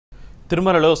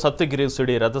తిరుమలలో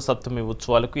సప్తగిరీసుడి రథసప్తమి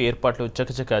ఉత్సవాలకు ఏర్పాట్లు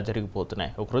చకచకా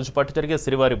జరిగిపోతున్నాయి. ఒక రోజు పాటు జరిగే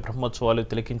శ్రీవారి బ్రహ్మోత్సవాలు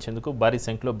తిలకించేందుకు భారీ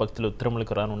సంఖ్యలో భక్తులు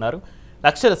తిరుమలకు రానున్నారు.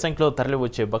 లక్షల సంఖ్యలో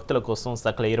తరలివచ్చే భక్తుల కోసం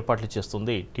సకల ఏర్పాట్లు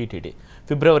చేస్తుంది టీటీడీ.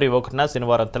 ఫిబ్రవరి 1న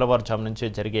శనివారం తెల్లవారుజాము నుంచే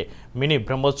జరిగే మినీ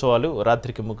బ్రహ్మోత్సవాలు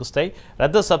రాత్రికి ముగుస్తాయి.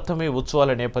 రథసప్తమి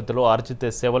ఉత్సవాల నేపథ్యంలో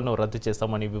ఆర్జిత సేవలను రద్దు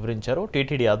చేస్తామని వివరించారు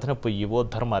టీటీడీ అదనపు ఈవో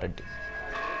ధర్మారెడ్డి.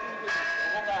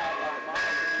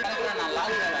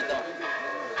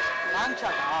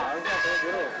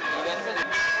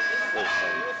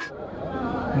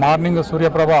 మార్నింగ్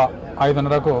సూర్యప్రభ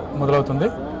 5:30కు మొదలవుతుంది.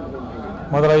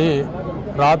 మొదలయ్యి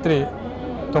రాత్రి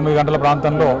 9 గంటల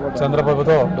ప్రాంతంలో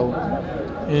చంద్రప్రభతో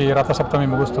ఈ రథసప్తమి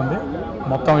ముగుస్తుంది.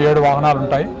 మొత్తం 7 వాహనాలు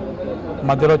ఉంటాయి.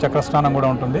 మధ్యలో చక్రస్నానం కూడా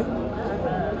ఉంటుంది.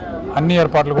 అన్ని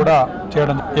ఏర్పాట్లు కూడా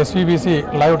చేయడం ఎస్వీబీసీ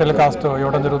లైవ్ టెలికాస్ట్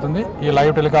ఇవ్వడం జరుగుతుంది. ఈ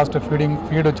లైవ్ టెలికాస్ట్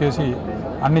ఫీడ్ వచ్చేసి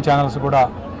అన్ని ఛానల్స్ కూడా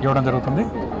ఇవ్వడం జరుగుతుంది.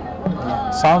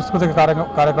 సాంస్కృతిక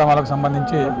కార్యక్రమాలకు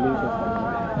సంబంధించి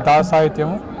దాసాహిత్యం,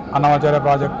 అన్నమాచార్య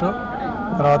ప్రాజెక్టు,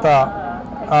 తర్వాత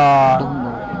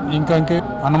ఇంకా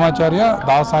అన్నమాచార్య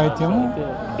దాసాహిత్యము,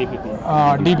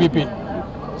 డిపిపి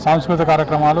సాంస్కృతిక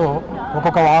కార్యక్రమాలు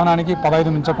ఒక్కొక్క వాహనానికి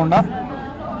 15 మించకుండా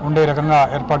ఉండే రకంగా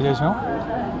ఏర్పాటు చేసాం.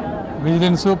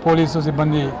 విజిలెన్స్, పోలీసు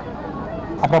సిబ్బంది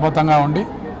అప్రమత్తంగా ఉండి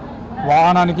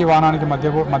వాహనానికి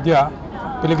మధ్య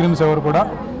పిలిగ్రిమ్స్ ఎవరు కూడా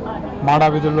మాడా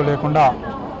విధుల్లో లేకుండా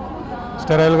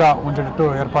స్టెరైల్గా ఉంచేటట్టు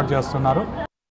ఏర్పాటు చేస్తున్నారు.